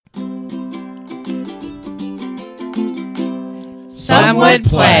Some would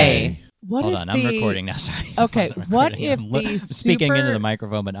play. What Hold if on, I'm recording now. Sorry. I Okay, wasn't what recording. if I'm the speaking into super- the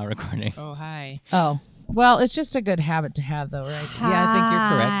microphone, but not recording? Oh, hi. Oh, well, it's just a good habit to have, though, right? Yeah, I think you're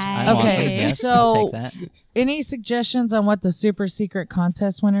correct. I'm Okay, awesome. Yes, so- I'll take that. Any suggestions on what the super secret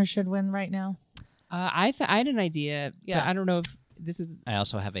contest winner should win right now? I had an idea, Yeah. but I don't know if this is I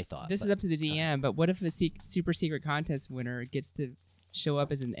also have a thought. this but- is up to the DM. But what if a super secret contest winner gets to show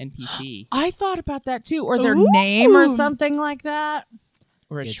up as an NPC I thought about that too, or their Ooh. name or something like that.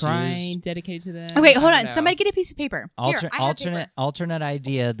 or a Get shrine used. dedicated to them? Oh, wait, I hold don't on. know. Somebody get a piece of paper. Here, I have paper. alternate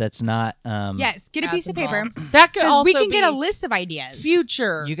idea that's not. Yes, get a As piece of paper. involved. That could 'Cause also we can get a be list of ideas.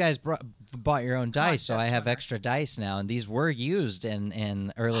 future. You guys bought your own dice, so I Contest have winner. extra dice now, and these were used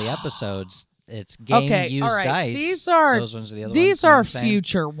in early episodes. It's game Okay, used all right. dice. These are those ones are the other ones. These you know what are I'm saying?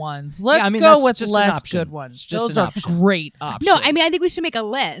 future ones. Let's I mean, go that's with just an less option. good ones. Just Those an are option. great options. No, I mean, I think we should make a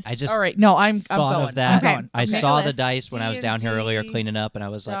list. I just all right. No, I'm thought going. of that. Okay. I'm going. I Okay. saw the List. dice when I was down here earlier D&D cleaning up, and I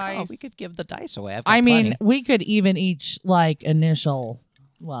was like, "Oh, we dice. could give the dice away." I've got I mean, plenty. we could even each like initial.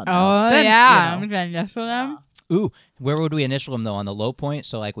 Well, no. Oh, Then, yeah. you I'm know. going to initial them. Ooh, where would we initial them though? On the low point,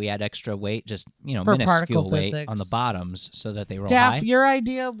 so like we add extra weight, just For minuscule particle weight physics. on the bottoms, so that they roll Daff, high. your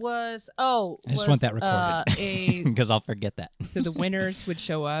idea was I just want that recorded a because I'll forget that. So the winners would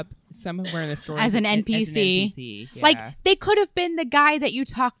show up somewhere in the story As an As NPC. an NPC. Yeah. Like, they could have been the guy that you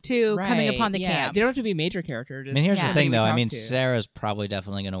talked to coming Right, upon the yeah. camp. They don't have to be a major character. Just I mean, here's Yeah. the thing, somebody we though. I talk mean, to. Sarah's probably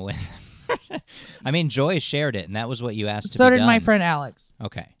definitely going to win. I mean, Joy shared it, and that was what you asked. So to be did my done. friend Alex.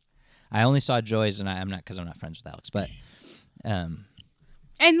 Okay, I only saw Joy's, and I'm not because I'm not friends with Alex, but.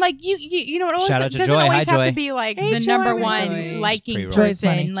 And like you know, it always Shout out to doesn't Joy. always Hi, have Joy. to be like Hey, the Joy, number hi, one Joy. liking Pre-roll. Joy's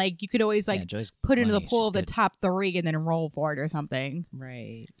funny. person. Like you could always like yeah, Joy's put into the funny. pool She's of the good. top 3 and then roll for it or something.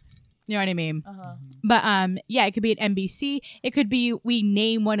 Right. You know what I mean? Uh-huh. But yeah, it could be an NBC. It could be we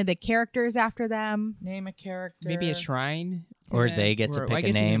name one of the characters after them. Name a character. Maybe a shrine. to Or them, they get to or- pick I a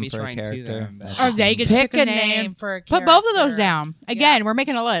guess it can name be for a shrine to character. them, but- That's Or they get Pick to a name for a Put character. both of those down. Again, Yeah. we're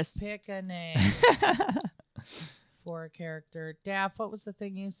making a list. Pick a name for a character. Daff, what was the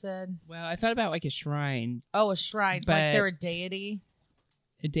thing you said? Well, I thought about like a shrine, Oh, a shrine. But- like they're a deity.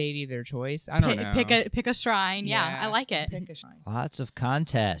 a deity of their choice. I don't know. Pick a shrine. Yeah, Yeah. I like it. Pick a shrine. Lots of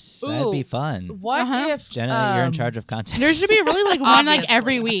contests. That'd be Ooh. What Uh-huh. if Jenna, you're in charge of contests. There should be really like one like Obviously.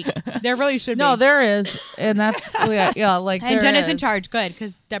 every week. There really should No, be. there is, and that's yeah, like And there Jenna's in is. charge. Good,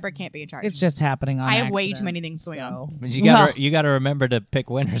 because Deborah can't be in charge. It's just happening on I have way too accident, many things going on. so- But you Well, gotta remember to pick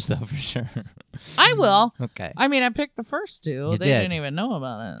winners though for sure. I will. Okay. I mean, I picked the first two. You They did. didn't even know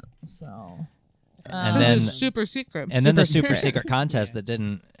about it. So, And then super secret. and then the super secret contest that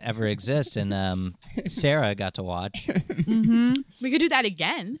didn't ever exist, and Sarah got to watch. we could do that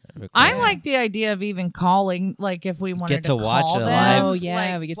again. I like the idea of even calling, like if we wanted Get to watch call it them, live. Oh, yeah,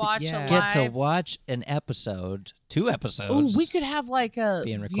 like, we get to- watch yeah. a get to live. watch an episode, 2 Ooh, episodes. we could have like a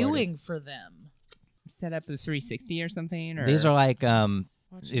Being recorded. viewing for them. Set up the 360 or something. Or These are like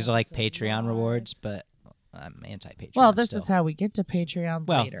Watch these an are like episode Patreon live. rewards, but I'm anti-Patreon. Well, this still. is how we get to Patreon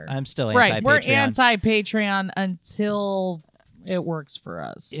well, later. I'm still Right, anti-Patreon. we're anti-Patreon until it works for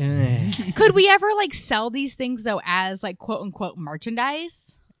us. Could we ever like sell these things though as like quote unquote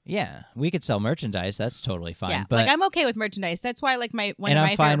merchandise? Yeah, we could sell merchandise. That's totally fine. Yeah, but like I'm okay with merchandise. That's why like my one and of I'm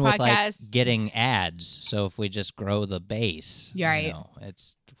my fine favorite with like podcasts. getting ads. So if we just grow the base, You're right. you know,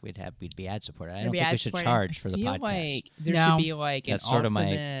 we'd be ad supported. I It'd don't be think we ad should supported. charge for the feel podcast. like there No. should be like That's an sort of my-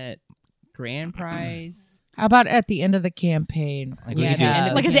 ultimate grand prize. How about at the end of the campaign? Like, we we could do-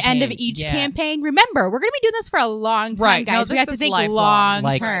 have- Like at the end of campaign. each Yeah. campaign. Remember, we're gonna be doing this for a long time, Right. No, guys. We this have to is think lifelong. long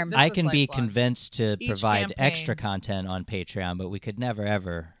like term. This I is can be lifelong. convinced to Each provide campaign. extra content on Patreon, but we could never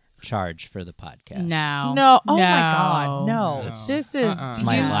ever charge for the podcast. No. No. Oh my No. God. No. No. This is Uh-uh. It's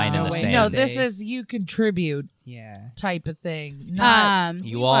my you- line in No the way. sand. No, this is you contribute Yeah. type of thing. Not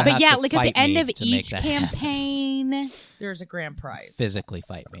You all have but yeah, to like at the fight end me of to make each that happen. campaign, there's a grand prize. Physically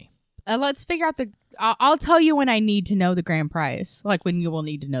fight me. let's figure out the. I'll tell you when I need to know the grand prize. Like when you will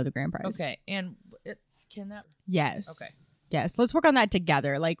need to know the grand prize. Okay, and can that Yes. Okay. Yes. Let's work on that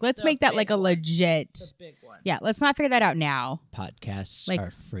together. Like let's The make that like big a one. legit. the big one? Yeah. Let's not figure that out now. Podcasts Like-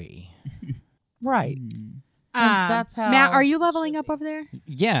 are free. Right. Um, that's how Matt, are you it leveling should up be. over there?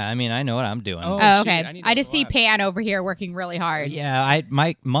 Yeah, I mean, I know what I'm doing. Oh, Oh, shoot, okay. I need to I just level see up. Pan over here working really hard. Yeah,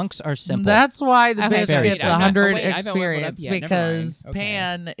 my monks are simple. That's why the Okay, bitch very gets simple. 100 Oh, wait, I haven't leveled up experience yet. Never because mind. Okay.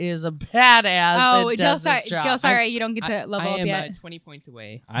 Pan is a badass. Oh, that Jill, does sorry, this job. Jill, sorry, you don't get to I level up am yet. 20 points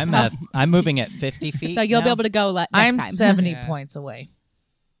away. I'm moving at 50 feet. So you'll be now. able to go next I'm time. 70 Yeah. points away.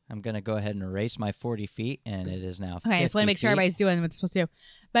 I'm gonna go ahead and erase my 40 feet, and it is now. Okay, I just want to 50 make sure feet. everybody's doing what they're supposed to do.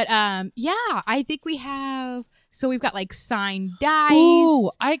 But yeah, I think we have. So we've got like signed dice.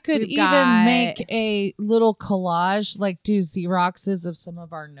 Ooh, I could We've even got- make a little collage, like do Xeroxes of some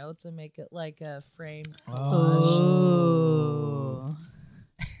of our notes and make it like a framed collage. Oh.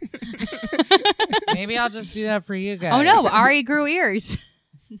 Maybe I'll just do that for you guys. Oh no, Ari grew ears.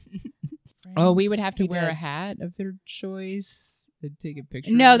 Oh, we would have to We wear did. a hat of their choice and take a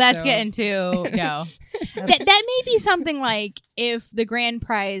picture. No, of that's ourselves. getting too no. That's- That may be something like if the grand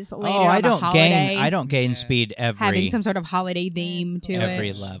prize later Oh, on I a don't holiday gain. I don't gain Yeah. speed having some sort of holiday theme to every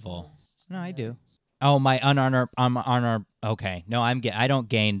it. level. No, I do. Oh, my unarmored. Okay, no, I don't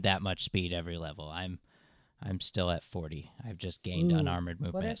gain that much speed every level. I'm still at 40. I've just gained Ooh, unarmored what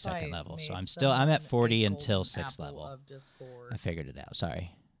movement at if second I level, so made I'm at someone 40 a until golden 6th apple level. of discord I figured it out.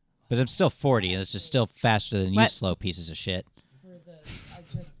 Sorry, but I'm still 40. It's just still faster than you, What? slow pieces of shit. for the. I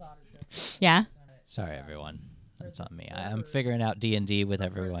just thought of this. Yeah. Sorry, everyone. That's on me. I'm figuring out D&D with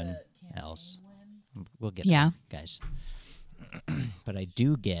everyone else. We'll get Yeah. there, guys. But I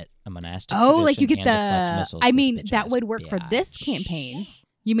do get a monastic. Oh, like you tradition get and deflect the. missiles I this mean, bitch that ass would work for this bitch. campaign.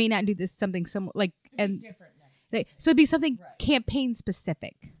 You may not do this something like and so it'd be something campaign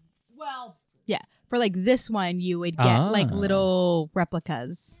specific. Well, Yeah, for like this one, you would get like Ah. little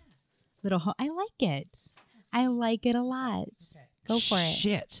replicas. I like it. I like it a lot. Go for it.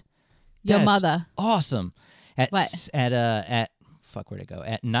 Shit. Your That's mother. Awesome. At What? where'd it go?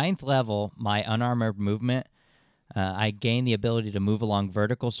 At 9th level, my unarmored movement, I gain the ability to move along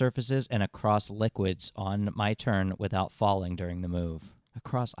vertical surfaces and across liquids on my turn without falling during the move.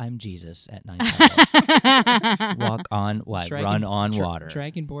 I'm Jesus at 9th level. Walk on what? Run on water.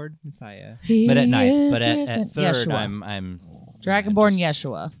 Dragonborn Messiah. But at 9th, but at 3rd, Yeshua. I'm Dragonborn just-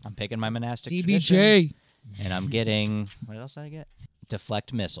 Yeshua. I'm picking my monastic tradition. DBJ. And I'm getting what else did I get?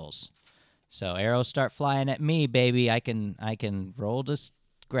 Deflect missiles. So arrows start flying at me, baby. I can roll to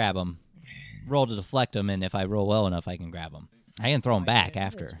grab them, roll to deflect them, and if I roll well enough, I can grab them. I can throw them back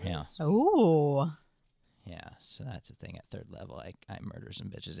after. Yeah, Oh. yeah. So that's the thing. At 3rd level, I murder some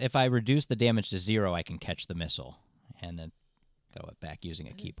bitches. If I reduce the damage to 0, I can catch the missile and then throw it back using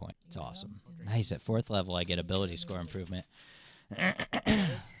a key point. It's awesome. Nice. At 4th level, I get ability score improvement.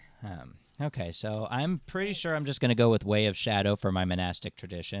 Okay, so I'm pretty sure I'm just going to go with Way of Shadow for my monastic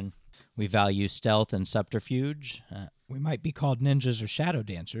tradition. We value stealth and subterfuge. We might be called ninjas or shadow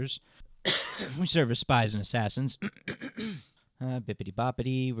dancers. We serve as spies and assassins. Bippity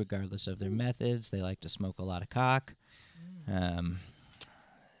boppity, regardless of their methods. They like to smoke a lot of cock. Can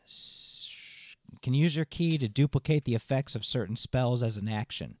use your key to duplicate the effects of certain spells as an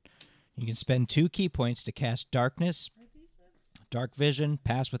action. You can spend 2 key points to cast Darkness, Dark Vision,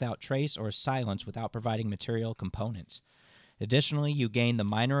 Pass Without Trace, or Silence without providing material components. Additionally, you gain the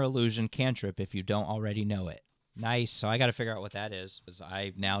Minor Illusion cantrip if you don't already know it. Nice. So I got to figure out what that is, because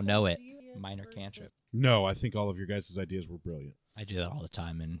I now know it. Minor cantrip. No, I think all of your guys' ideas were brilliant. I do that all the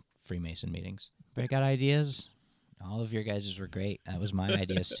time in Freemason meetings. But I got ideas. All of your guys' were great. That was my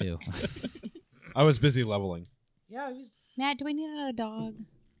ideas, too. I was busy leveling. Yeah, I was. Matt, do we need another dog?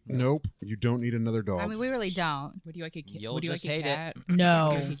 Nope, you don't need another dog. I mean, we really don't. Would you like a kitten? You'll Would you just like hate a it. cat? No.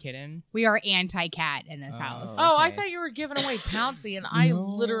 Would you like a kitten? We are anti-cat in this Oh. house. Oh, I Okay. thought you were giving away Pouncy, and I No.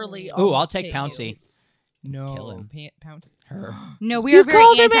 literally. Ooh, I'll almost take hit Pouncy. you. No. Kill him. Pounce. Her. No, we You are very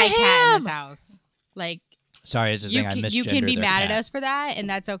called him a anti-cat in this ham! house. Like, Sorry, it's the you thing. I can, misgendered you can be their mad at cat. us for that, and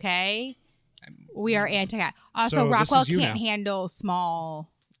that's okay. I'm- We are anti-cat. Also, So this Rockwell is you can't now. handle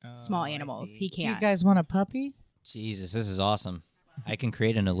small Oh, I animals. see. He Do you can't. guys want a puppy? Jesus, this is awesome. I can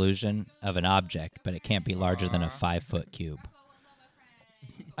create an illusion of an object, but it can't be larger than a 5-foot cube.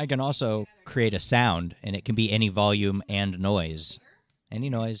 I can also create a sound, and it can be any volume and noise. Any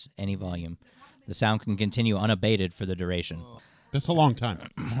noise, any volume. The sound can continue unabated for the duration. That's a long time.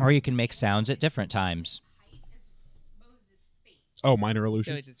 Or you can make sounds at different times. Oh, minor So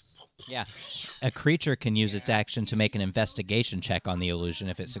illusion. it's just Yeah. A creature can use its action to make an investigation check on the illusion.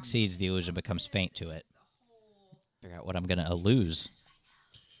 If it succeeds, the illusion becomes faint to it. Figure out what I'm going to illuse.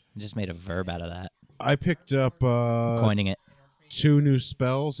 I just made a verb out of that. I picked up Coining it. 2 new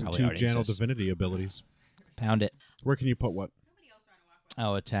spells and Probably 2 already channel exists. divinity abilities. Pound it. Where can you put what?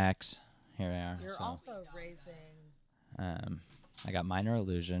 Oh, attacks. Here we are. You're So, also raising. I got minor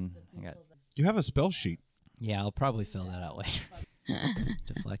illusion. I got. You have a spell sheet. Yeah, I'll probably fill that out later.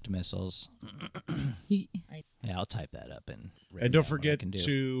 Deflect missiles. You- Yeah, I'll type that up and. write And down don't what I forget can do.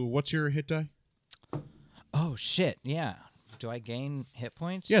 to what's your hit die? Oh shit! Yeah. Do I gain hit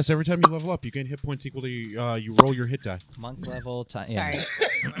points? Yes, every time you level up, you gain hit points equal to you roll your hit die. Monk level. Yeah. Sorry.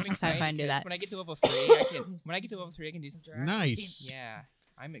 I'm excited fun to do 'cause that. When I get to level 3, I can. When I get to level 3, I can do. Nice. Yeah.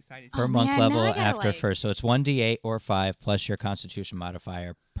 I'm excited. per Oh, monk man, now level I gotta, after like- first. So it's 1d8 or 5 plus your Constitution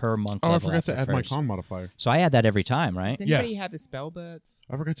modifier per monk Oh, I level. forgot to after add my first. con modifier. So I add that every time, right? Does Yeah. anybody have the spell books?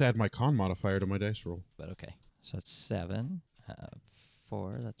 I forgot to add my con modifier to my dice roll. But okay. So that's 7,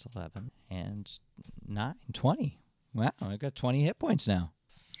 4, that's 11, and 9, 20. Wow, I got 20 hit points now.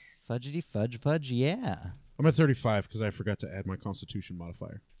 Fudgety fudge, yeah. I'm at 35 because I forgot to add my Constitution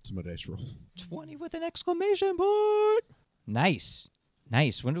modifier to my dice roll. 20 with an exclamation point. Nice.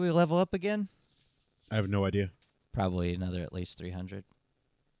 Nice. When do we level up again? I have no idea. Probably another at least 300.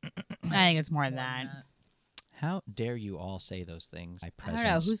 I think it's more than that. How dare you all say those things? My I don't know.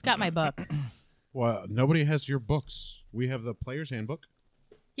 presence. Who's got my book? Well, nobody has your books. We have the player's handbook.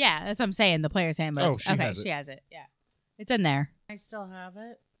 Yeah, that's what I'm saying. The player's handbook. Oh, she okay, has it. she has it. Yeah, it's in there. I still have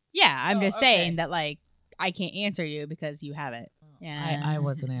it. Yeah, I'm Oh, just okay. saying that like I can't answer you because you have it. Yeah, I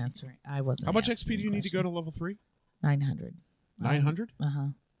wasn't answering. I wasn't. How much XP do you need to go to level 3? 900. 900? Uh-huh.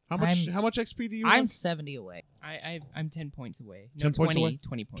 How much XP do you I'm have? 70 away. I'm 10 points away. 10 points 20, away?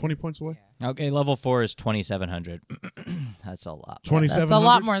 20 points. 20 points away? Yeah. Okay, level 4 is 2,700. That's a lot. more. 2700? That's a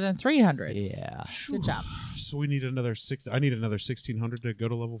lot more than 300. Yeah, Good job. So we need another I need another 1600 to go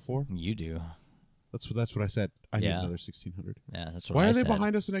to level 4. you do. That's what I said. I need Yeah. another 1600. Yeah, that's what Why I are they said.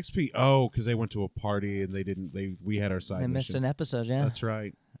 behind us in XP? Oh, because they went to a party and we had our side They missed mission. an episode, yeah. That's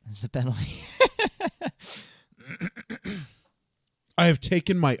right. It's a penalty. I have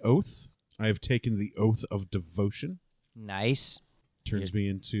taken my oath. I have taken the oath of devotion. Nice. Turns me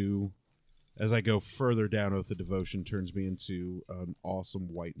into, as I go further down, oath of devotion turns me into an awesome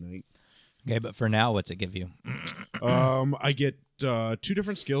white knight. Okay, but for now, what's it give you? I get 2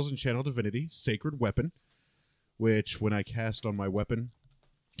 different skills in Channel Divinity. Sacred Weapon, which when I cast on my weapon,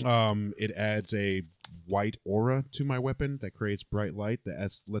 it adds a white aura to my weapon that creates bright light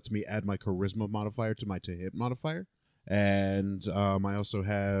that lets me add my charisma modifier to my to hit modifier. And I also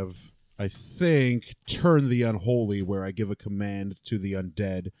have, I think, Turn the Unholy, where I give a command to the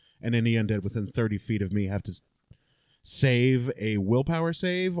undead, and any undead within 30 feet of me have to save a willpower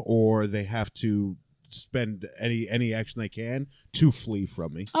save, or they have to spend any action they can to flee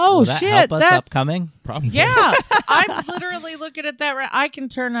from me. Oh, Will that shit. help us That's upcoming? Probably. Yeah. I'm literally looking at that. I can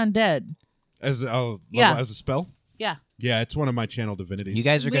turn undead. As Yeah. as a spell. Yeah. Yeah, it's one of my Channel Divinities. You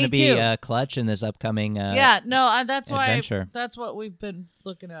guys are Me going to be too. clutch in this upcoming. Yeah. No, that's adventure. why. That's what we've been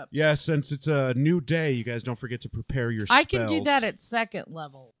looking up. Yeah, since it's a new day, you guys don't forget to prepare your spells. I can do that at 2nd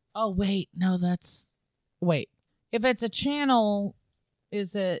level. Oh, wait. No, wait. If it's a channel,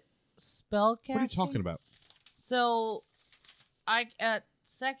 is it spell casting? What are you talking about? So, at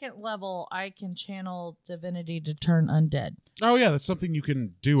 2nd level, I can channel divinity to turn undead. Oh yeah, that's something you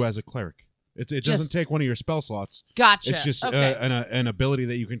can do as a cleric. It doesn't Just- take one of your spell slots. Gotcha. It's just okay. an ability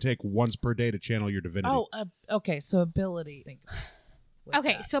that you can take once per day to channel your divinity. Oh, okay. So ability. with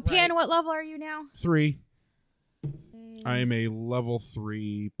Okay, that, so Pan, right? what level are you now? 3. I am a level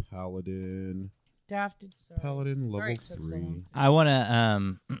 3 paladin. Daft. Sorry. Paladin level Sorry it took so 3. long. I want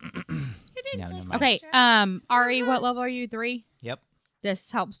to. No, never mind. Okay, Ari, what level are you? 3. Yep.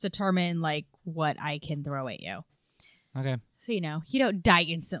 This helps determine like what I can throw at you, Okay. so you know you don't die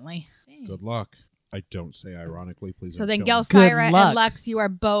instantly. Good luck. I don't say ironically, please. So don't then kill me. Gelsira and Lux. Lux, you are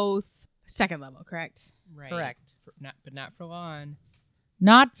both 2nd level, correct? Right. Correct. But not for long.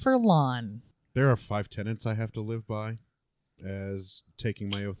 Not for Lon. There are 5 tenets I have to live by as taking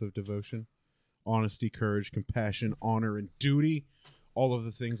my oath of devotion. Honesty, courage, compassion, honor, and duty. All of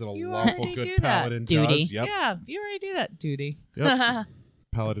the things that a You lawful already good do that. paladin Duty. does. Yep. Yeah, you already do that duty. Yep.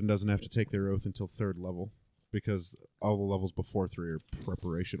 Paladin doesn't have to take their oath until 3rd level because all the levels before 3 are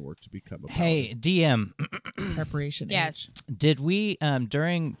preparation work to become a paladin. Hey, DM, Preparation. Yes. did we,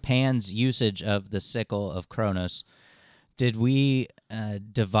 during Pan's usage of the sickle of Kronos, did we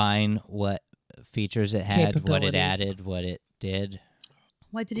divine what features it had, what it Capabilities. added, what it did?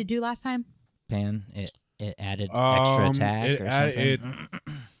 What did it do last time? Pan, it added extra attack it or add-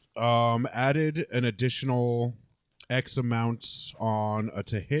 something? added an additional X amount on a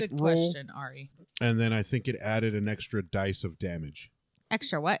to hit Good roll, question, Ari. and then I think it added an extra dice of damage.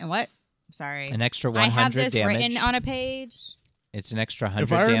 Extra what and what? Sorry. An extra I 100 have this damage. written on a page. It's an extra 100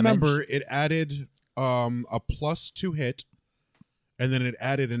 If I damage. remember, it added a plus to hit, and then it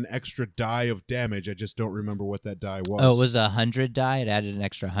added an extra die of damage. I just don't remember what that die was. Oh, it was 100 die. It added an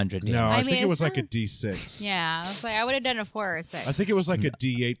extra 100 damage. No, I I think mean, it it was like a sounds- D6. Yeah, I was like, I would have done a 4 or a 6. I think it was like a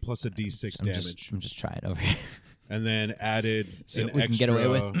D8 plus a D6 I'm damage, just trying over here. and then added See an what we can get extra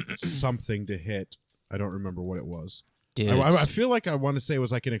away something to hit. I don't remember what it was. Dude, I feel like I want to say it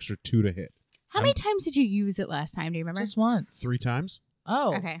was like an extra 2 to hit. How many times did you use it last time? Do you remember? Just once. 3 times.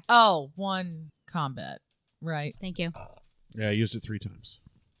 Oh. Okay. Oh, one combat. Right. Thank you. Yeah, I used it 3 times.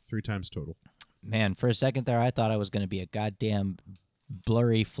 3 times total. Man, for a second there, I thought I was going to be a goddamn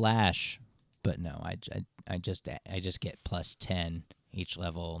blurry Flash, but no, I just get plus 10. Each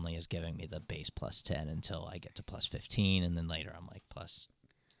level only is giving me the base plus 10 until I get to plus 15, and then later I'm like plus.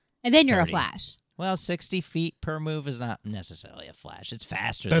 And then you're 30. a Flash. Well, 60 feet per move is not necessarily a Flash. It's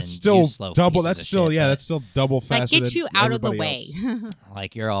faster. That's than still you slow double. pieces That's of still shit, yeah. but, That's still double That faster. gets than you out of the everybody way. else.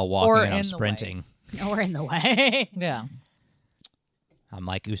 like you're all walking Or and I'm in the way. sprinting. Or in the way. Yeah. I'm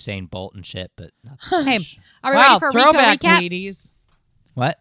like Usain Bolt and shit, but not the Okay. Flash. Are we Wow, ready for a Rico throwback, recap? ladies.